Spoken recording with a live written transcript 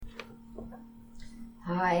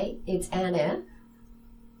Hi, it's Anna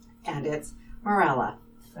And it's Morella.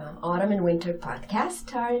 from Autumn and Winter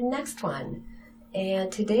Podcast, our next one.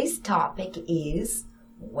 And today's topic is,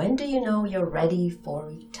 when do you know you're ready for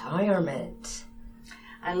retirement?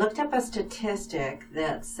 I looked up a statistic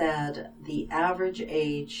that said the average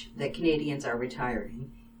age that Canadians are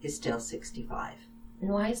retiring is still 65. And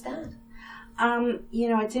why is that?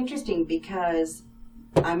 It's interesting because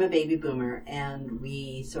I'm a baby boomer and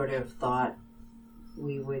we sort of thought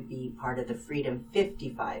we would be part of the Freedom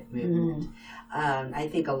 55 movement. I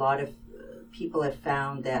think a lot of people have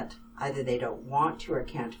found that either they don't want to or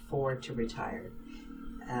can't afford to retire.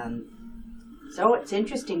 So it's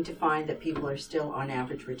interesting to find that people are still on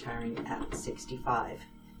average retiring at 65.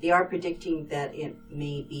 They are predicting that it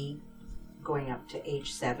may be going up to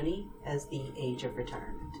age 70 as the age of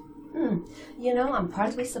retirement. I'm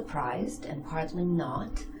partly surprised and partly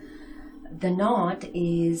not. The not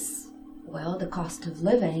is, the cost of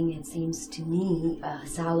living. It seems to me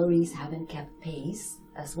salaries haven't kept pace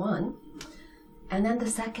as one. And then the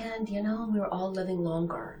second, we're all living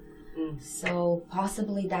longer. So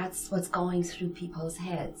possibly that's what's going through people's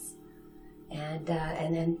heads. And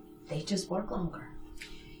then they just work longer.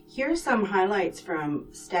 Here are some highlights from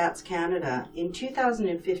Stats Canada. In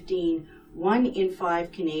 2015, 1 in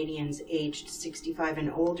 5 Canadians aged 65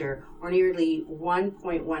 and older, or nearly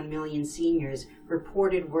 1.1 million seniors,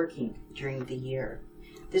 reported working during the year.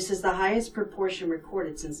 This is the highest proportion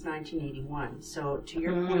recorded since 1981. So to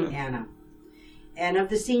your point, Anna. And of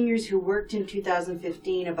the seniors who worked in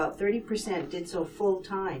 2015, about 30% did so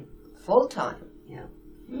full-time. Full-time? Yeah.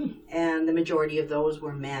 And the majority of those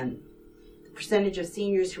were men. The percentage of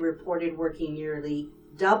seniors who reported working nearly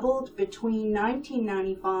doubled between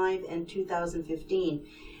 1995 and 2015.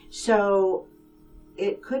 So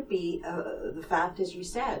it could be the fact, as you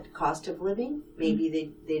said, cost of living. Maybe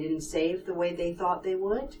they didn't save the way they thought they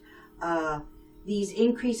would. These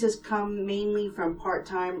increases come mainly from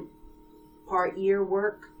part-time, part-year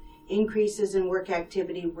work. Increases in work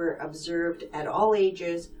activity were observed at all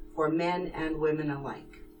ages for men and women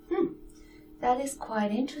alike. That is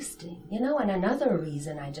quite interesting. And another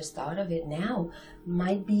reason I just thought of it now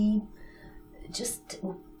might be just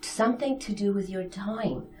something to do with your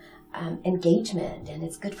time, engagement, and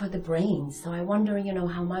it's good for the brain. So I wonder,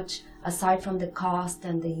 how much, aside from the cost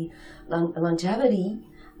and the longevity,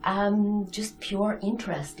 just pure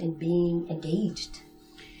interest in being engaged.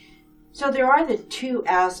 So there are the two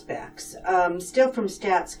aspects. Still from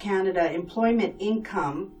Stats Canada, employment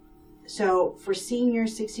income. So for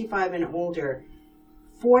seniors 65 and older,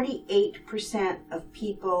 48% of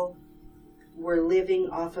people were living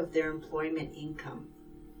off of their employment income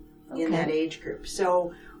in that age group.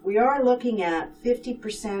 So we are looking at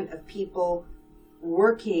 50% of people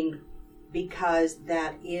working because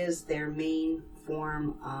that is their main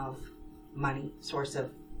form of money, source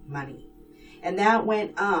of money. And that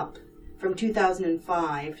went up from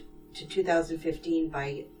 2005 to 2015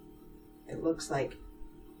 by, it looks like,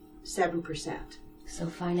 7%. So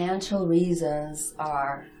financial reasons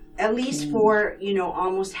are at least key. For,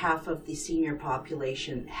 almost half of the senior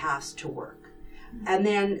population has to work. And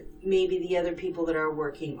then maybe the other people that are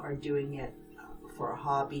working are doing it for a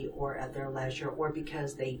hobby or at their leisure or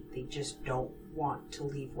because they just don't want to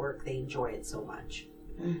leave work. They enjoy it so much.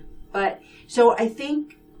 But so I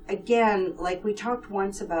think, again, like we talked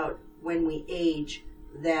once about when we age,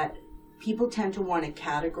 that people tend to want to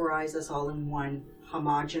categorize us all in one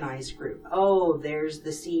homogenized group. Oh, there's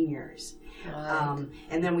the seniors. Right.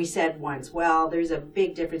 And then we said once, well, there's a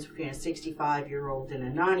big difference between a 65-year-old and a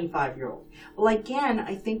 95-year-old. Well, again,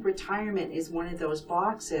 I think retirement is one of those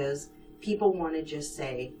boxes people want to just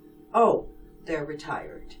say, oh, they're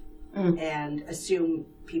retired. And assume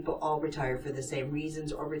people all retire for the same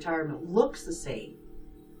reasons or retirement looks the same.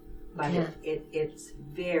 But it's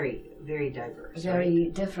very, very diverse. Very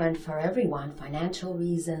different for everyone. Financial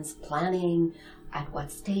reasons, planning, at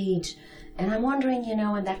what stage. And I'm wondering,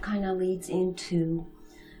 and that kind of leads into,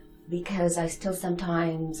 because I still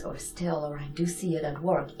sometimes, or I do see it at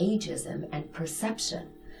work, ageism and perception.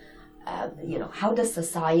 How does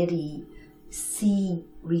society see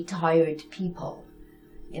retired people?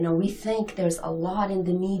 We think there's a lot in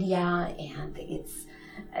the media and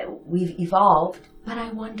we've evolved, but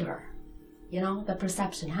I wonder, the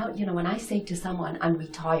perception. How, when I say to someone, I'm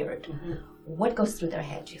retired, what goes through their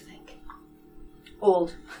head, you think?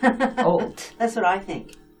 Old. Old. That's what I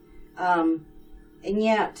think. And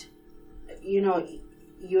yet,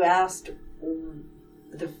 you asked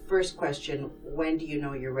the first question, when do you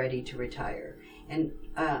know you're ready to retire? And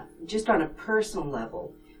just on a personal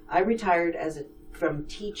level, I retired from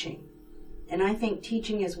teaching. And I think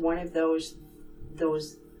teaching is one of those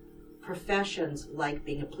those professions like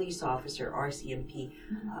being a police officer, RCMP,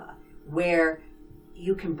 where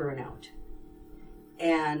you can burn out.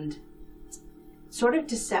 And sort of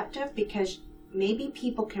deceptive because maybe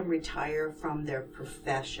people can retire from their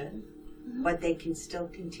profession, but they can still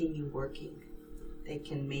continue working. They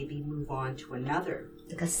can maybe move on to another.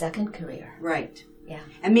 Like a second career. Right. Yeah.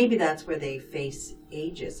 And maybe that's where they face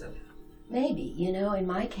ageism. Maybe. You know, in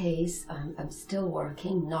my case, I'm still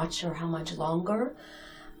working, not sure how much longer.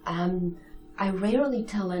 I rarely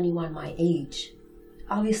tell anyone my age.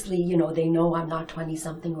 Obviously, you know, they know I'm not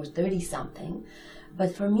 20-something or 30-something.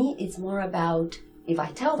 But for me, it's more about, if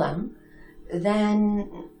I tell them,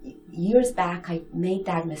 then years back I made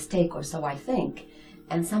that mistake, or so I think.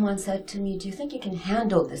 And someone said to me, do you think you can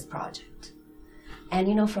handle this project? And,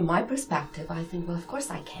 you know, from my perspective, I think, well, of course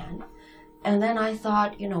I can. And then I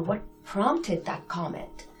thought, you know, what prompted that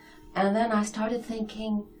comment? And then I started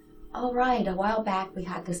thinking, all right, a while back we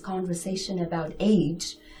had this conversation about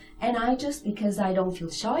age. And I just, because I don't feel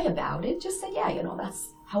shy about it, just said, yeah, you know,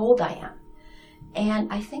 that's how old I am.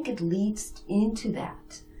 And I think it leads into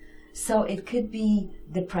that. So it could be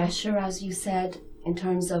the pressure, as you said, in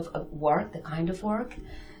terms of work, the kind of work.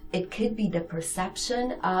 It could be the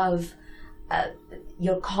perception of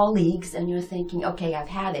your colleagues, and you're thinking, okay, I've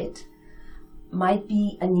had it. Might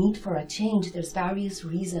be a need for a change. There's various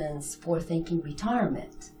reasons for thinking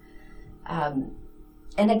retirement. And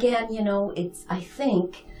again, you know, I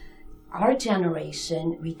think our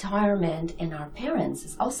generation, retirement, and our parents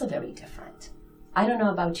is also very different. I don't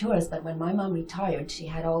know about yours, but when my mom retired, she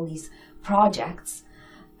had all these projects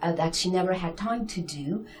that she never had time to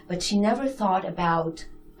do, but she never thought about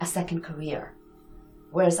a second career.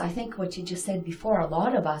 Whereas I think what you just said before, a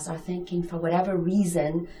lot of us are thinking for whatever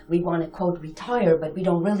reason we want to, quote, retire, but we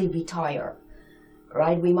don't really retire,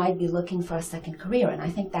 right? We might be looking for a second career, and I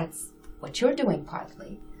think that's what you're doing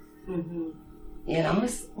partly. Mm-hmm. You know?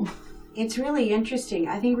 It's really interesting.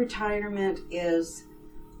 I think retirement is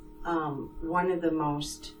one of the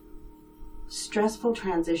most stressful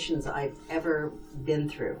transitions I've ever been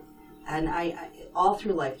through. And I all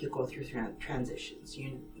through life you go through transitions.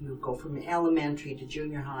 You go from elementary to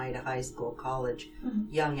junior high to high school, college,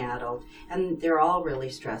 young adult, and they're all really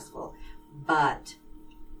stressful. But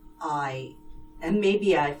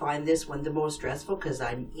maybe I find this one the most stressful because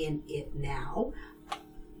I'm in it now.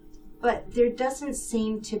 But there doesn't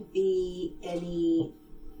seem to be any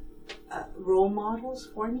role models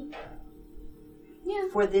for me. Yeah.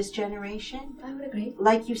 For this generation. I would agree.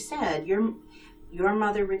 Like you said, your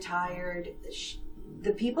mother retired.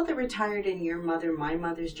 The people that retired in your mother, my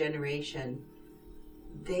mother's generation,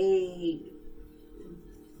 they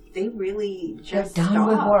really just they're done stopped.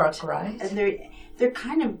 with work, right? And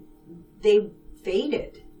they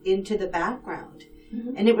faded into the background.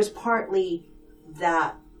 Mm-hmm. And it was partly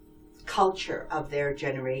that culture of their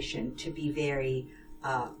generation to be very,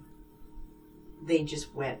 they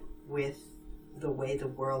just went with the way the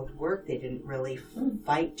world worked. They didn't really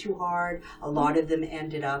fight too hard. A lot of them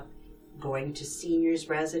ended up going to seniors'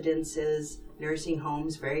 residences, nursing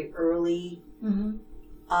homes very early. Mm-hmm.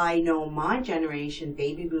 I know my generation,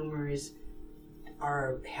 baby boomers,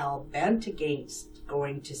 are hell-bent against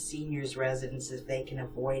going to seniors' residences if they can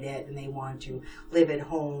avoid it, and they want to live at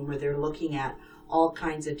home, or they're looking at all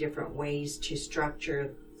kinds of different ways to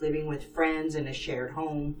structure living with friends in a shared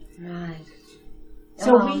home. Right.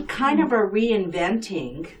 So we kind of are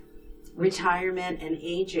reinventing retirement and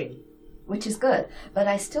aging. Which is good. But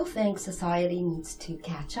I still think society needs to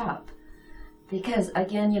catch up. Because,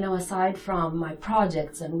 again, you know, aside from my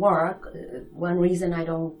projects and work, one reason I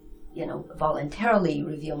don't, you know, voluntarily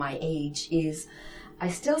reveal my age is I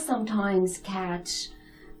still sometimes catch,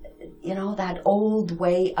 you know, that old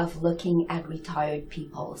way of looking at retired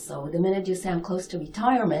people. So the minute you say I'm close to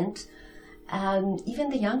retirement, even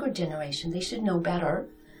the younger generation, they should know better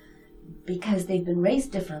because they've been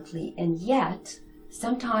raised differently. And yet,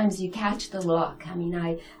 sometimes you catch the look. I mean,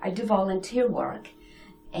 I do volunteer work.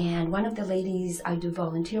 And one of the ladies I do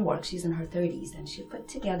volunteer work, she's in her 30s, and she put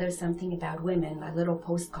together something about women, a little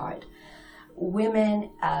postcard.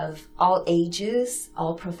 Women of all ages,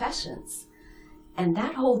 all professions. And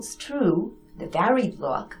that holds true, the varied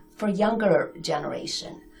look, for younger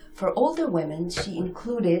generation. For older women, she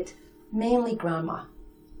included mainly grandma.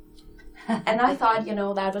 And I thought, you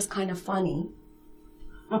know, that was kind of funny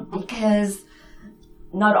because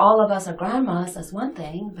not all of us are grandmas, as one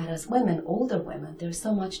thing, but as women, older women, there's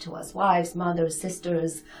so much to us. Wives, mothers,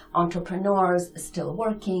 sisters, entrepreneurs, still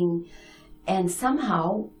working. And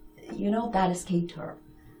somehow, you know, that escaped her.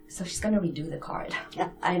 So she's going to redo the card.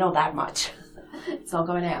 I know that much. It's not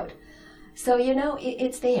going out. So, you know,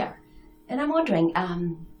 it's there. And I'm wondering,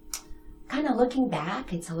 kind of looking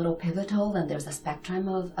back, it's a little pivotal, and there's a spectrum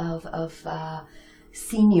of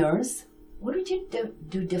seniors. What did you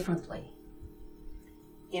do differently?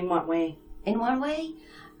 In what way? In what way?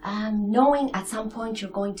 Knowing at some point you're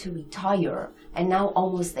going to retire, and now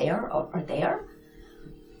almost there or there.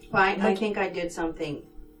 Well, I think I did something.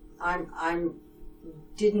 I'm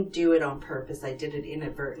didn't do it on purpose. I did it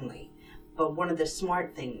inadvertently. But one of the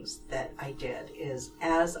smart things that I did is,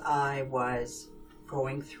 as I was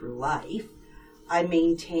going through life, I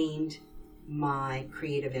maintained my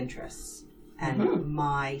creative interests and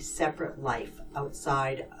my separate life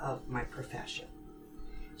outside of my profession,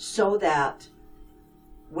 so that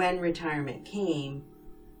when retirement came,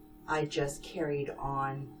 I just carried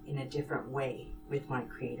on in a different way with my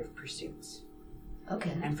creative pursuits.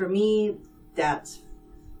 Okay. And for me, that's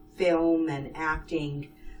film and acting.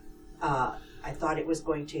 I thought it was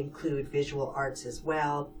going to include visual arts as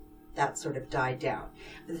well. That sort of died down.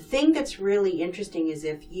 But the thing that's really interesting is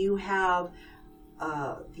if you have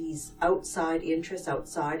these outside interests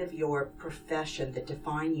outside of your profession that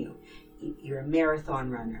define you. You're a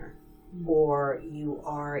marathon runner, or you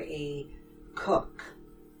are a cook.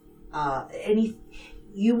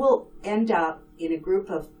 You will end up in a group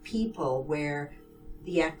of people where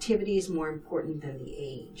the activity is more important than the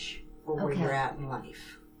age or where you're at in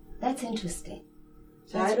life. That's interesting.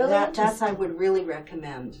 So That's I would really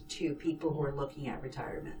recommend to people who are looking at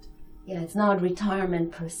retirement. Yeah, it's not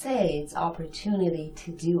retirement per se, it's opportunity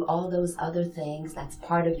to do all those other things that's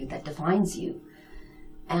part of you, that defines you.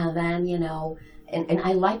 And then, and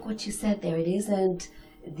I like what you said there, it isn't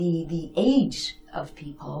the age of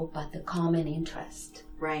people, but the common interest.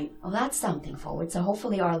 Right. Well, that's something forward. So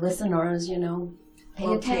hopefully our listeners,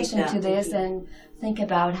 pay attention to this and think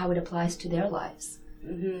about how it applies to their lives.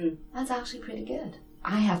 Mm-hmm. That's actually pretty good.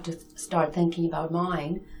 I have to start thinking about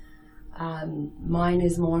mine. Mine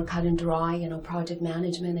is more cut and dry, project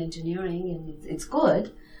management, engineering, and it's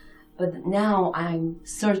good. But now I'm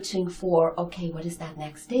searching for, okay, what is that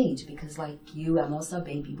next stage? Because like you, I'm also a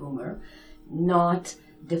baby boomer. Not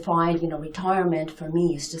defined, retirement for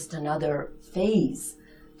me is just another phase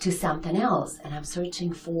to something else. And I'm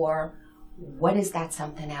searching for, what is that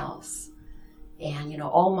something else? And,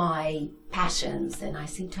 all my passions, and I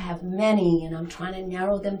seem to have many, and I'm trying to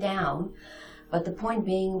narrow them down. But the point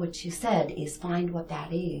being, what you said, is find what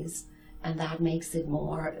that is, and that makes it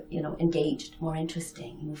more, engaged, more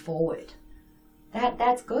interesting, move forward.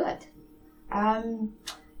 That's good. Any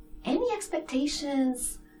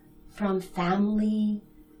expectations from family,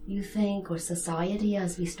 you think, or society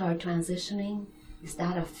as we start transitioning? Is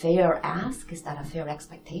that a fair ask? Is that a fair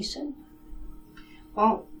expectation?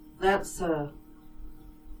 Well, that's a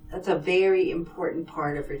very important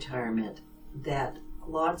part of retirement, that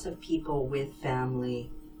lots of people with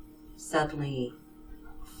family suddenly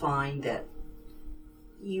find that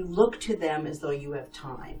you look to them as though you have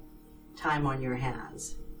time on your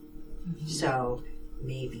hands. Mm-hmm. So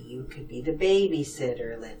maybe you could be the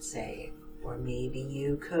babysitter, let's say, or maybe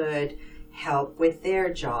you could help with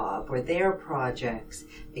their job or their projects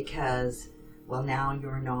because, well, now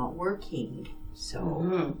you're not working,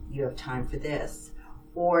 so you have time for this.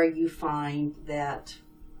 Or you find that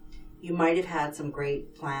you might have had some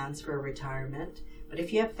great plans for retirement, but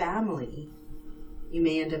if you have family, you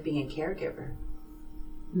may end up being a caregiver.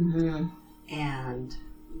 Mm-hmm. And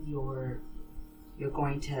you're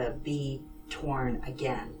going to be torn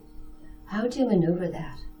again. How do you maneuver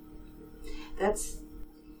that?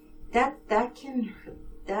 That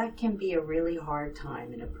can be a really hard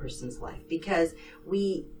time in a person's life, because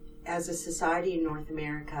we, as a society in North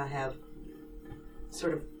America, have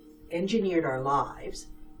sort of engineered our lives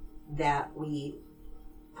that we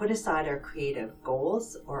put aside our creative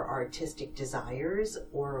goals or artistic desires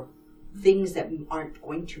or things that aren't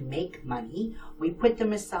going to make money. We put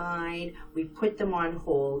them aside, we put them on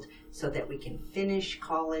hold so that we can finish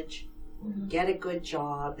college, get a good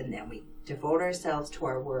job, and then we devote ourselves to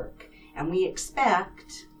our work. And we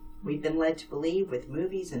expect, we've been led to believe with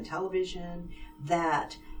movies and television,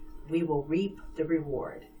 that we will reap the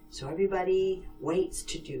reward. So everybody waits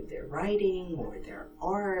to do their writing or their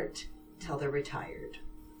art till they're retired.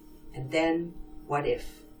 And then what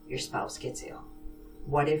if your spouse gets ill?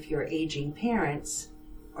 What if your aging parents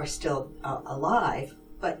are still alive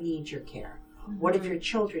but need your care? Mm-hmm. What if your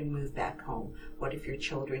children move back home? What if your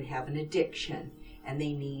children have an addiction and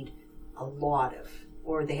they need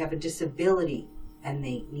or they have a disability and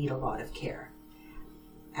they need a lot of care?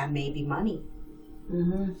 And maybe money.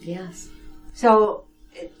 Mm-hmm. Yes. So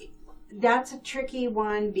that's a tricky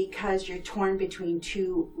one because you're torn between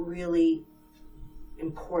two really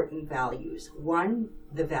important values. One,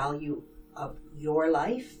 the value of your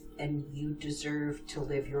life, and you deserve to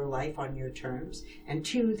live your life on your terms. And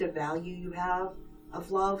two, the value you have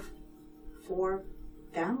of love for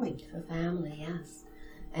family. For family, yes.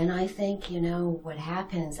 And I think, what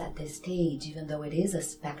happens at this stage, even though it is a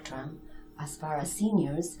spectrum as far as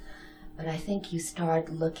seniors, but I think you start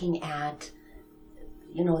looking at,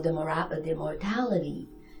 the mortality,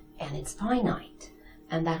 and it's finite.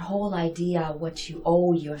 And that whole idea, what you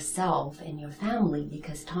owe yourself and your family,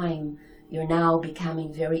 because time you're now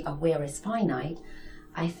becoming very aware is finite,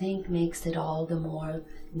 I think makes it all the more,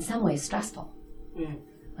 in some ways, stressful.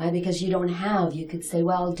 Right? Because you could say,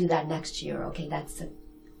 well, I'll do that next year. Okay, that's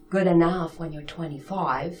good enough when you're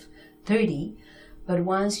 25, 30. But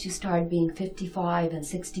once you start being 55 and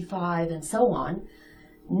 65 and so on,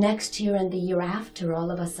 next year and the year after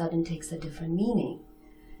all of a sudden takes a different meaning.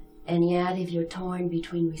 And yet, if you're torn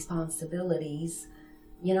between responsibilities,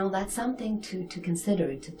 that's something to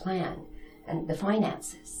consider, to plan, and the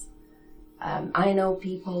finances. I know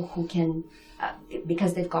people who can,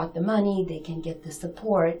 because they've got the money, they can get the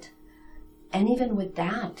support. And even with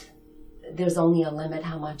that, there's only a limit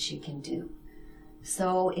how much you can do.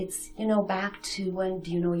 So it's, back to when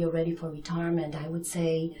do you know you're ready for retirement? I would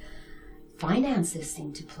say finances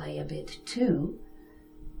seem to play a bit too.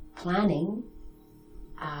 Planning,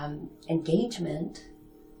 engagement,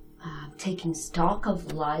 taking stock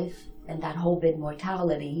of life, and that whole bit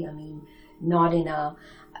mortality. I mean, not in a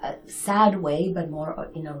sad way, but more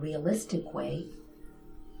in a realistic way.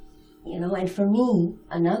 And for me,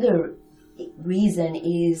 another reason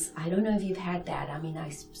is, I don't know if you've had that. I mean, I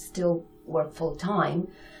still work full time.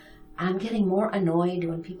 I'm getting more annoyed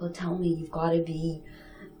when people tell me you've got to be,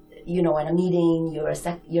 in a meeting,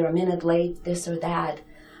 you're a minute late, this or that.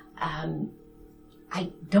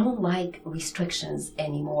 I don't like restrictions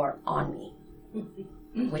anymore on me,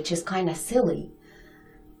 which is kind of silly.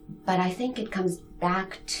 But I think it comes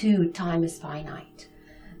back to time is finite.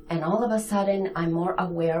 And all of a sudden, I'm more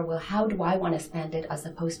aware, well, how do I want to spend it as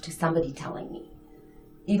opposed to somebody telling me?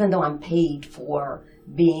 Even though I'm paid for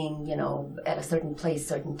being, at a certain place,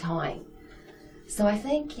 certain time. So I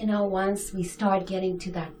think, once we start getting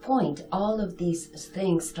to that point, all of these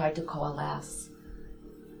things start to coalesce.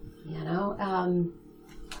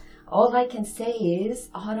 All I can say is,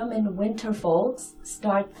 autumn and winter folks,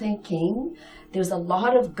 start thinking. There's a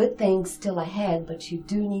lot of good things still ahead, but you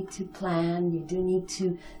do need to plan. You do need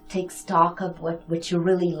to take stock of what you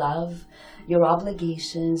really love, your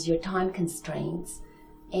obligations, your time constraints,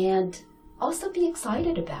 and also be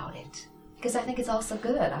excited about it. Because I think it's also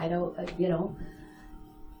good. I don't,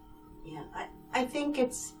 Yeah, I think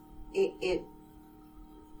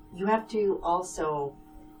you have to also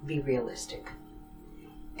be realistic.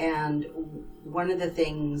 And one of the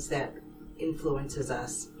things that influences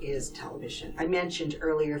us is television. I mentioned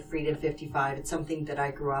earlier Freedom 55. It's something that I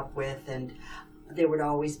grew up with, and there would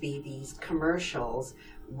always be these commercials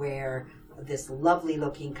where this lovely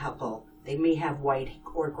looking couple, they may have white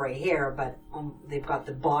or gray hair, but they've got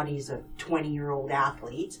the bodies of 20-year-old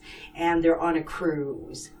athletes, and they're on a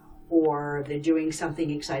cruise, or they're doing something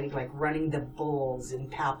exciting like running the bulls in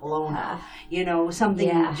Pamplona,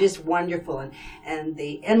 something just wonderful, and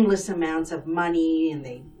the endless amounts of money, and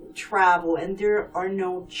they travel, and there are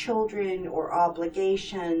no children or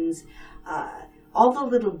obligations, all the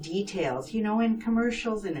little details, in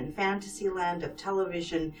commercials and in fantasy land of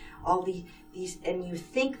television, all these, and you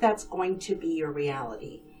think that's going to be your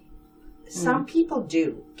reality. Some people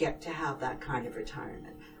do get to have that kind of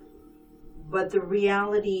retirement. But the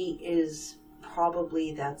reality is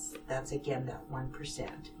probably that's again that 1%,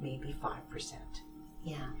 maybe 5%.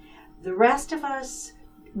 Yeah. The rest of us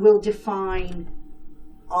will define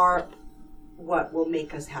what will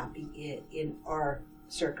make us happy in our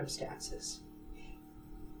circumstances.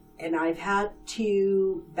 And I've had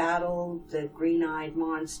to battle the green-eyed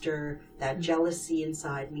monster, that jealousy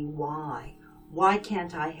inside me. Why? Why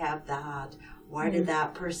can't I have that? Why did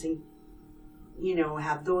that person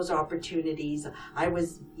have those opportunities? I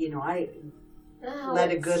was, I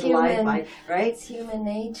led a good life, right? It's human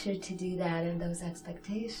nature to do that, and those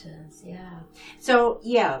expectations, yeah. So,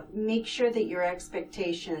 make sure that your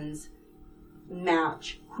expectations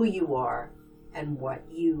match who you are and what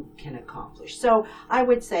you can accomplish. So, I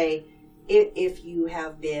would say, if you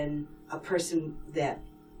have been a person that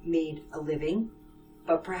made a living,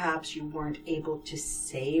 but perhaps you weren't able to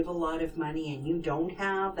save a lot of money, and you don't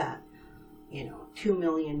have that $2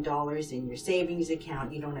 million in your savings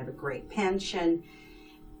account, you don't have a great pension,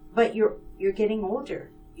 but you're getting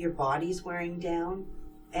older, your body's wearing down,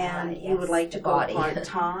 and you would like to go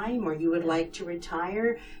part-time, or you would like to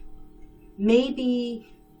retire,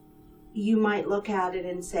 maybe you might look at it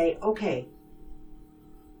and say, okay,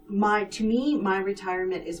 to me, my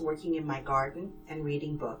retirement is working in my garden and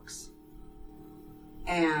reading books.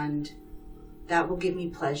 And that will give me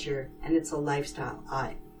pleasure, and it's a lifestyle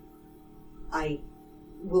I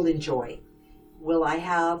will enjoy. Will I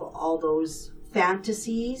have all those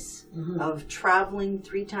fantasies of traveling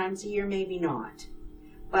 3 times a year? Maybe not.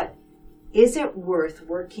 But is it worth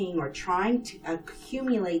working or trying to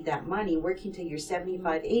accumulate that money, working till you're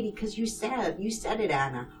 75, 80? Because you said it,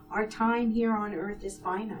 Anna, our time here on earth is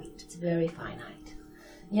finite. It's very finite.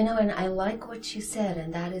 You know, and I like what you said,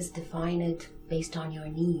 and that is define it based on your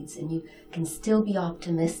needs. And you can still be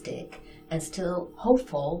optimistic and still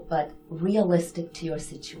hopeful, but realistic to your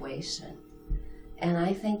situation. And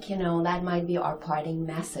I think, you know, that might be our parting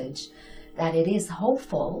message, that it is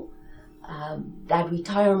hopeful, that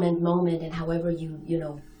retirement moment and however you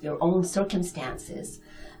know, your own circumstances,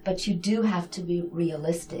 but you do have to be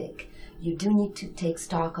realistic. You do need to take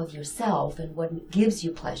stock of yourself and what gives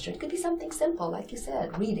you pleasure. It could be something simple, like you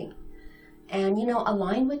said, reading. And, you know,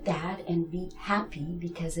 align with that and be happy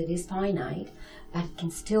because it is finite, but it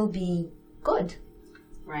can still be good.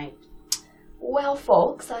 Right. Well,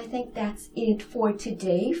 folks, I think that's it for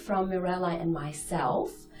today from Mirella and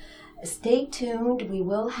myself. Stay tuned. We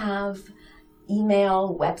will have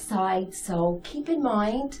email, website, so keep in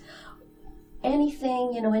mind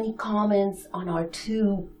anything, you know, any comments on our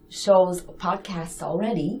 2 shows, podcasts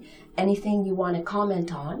already, anything you want to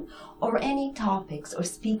comment on, or any topics or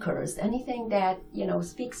speakers, anything that, you know,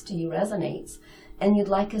 speaks to you, resonates, and you'd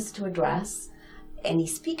like us to address, any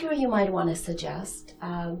speaker you might want to suggest,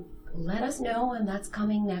 let us know, and that's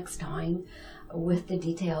coming next time with the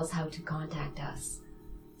details how to contact us.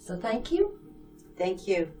 So thank you. Thank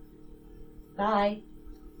you. Bye.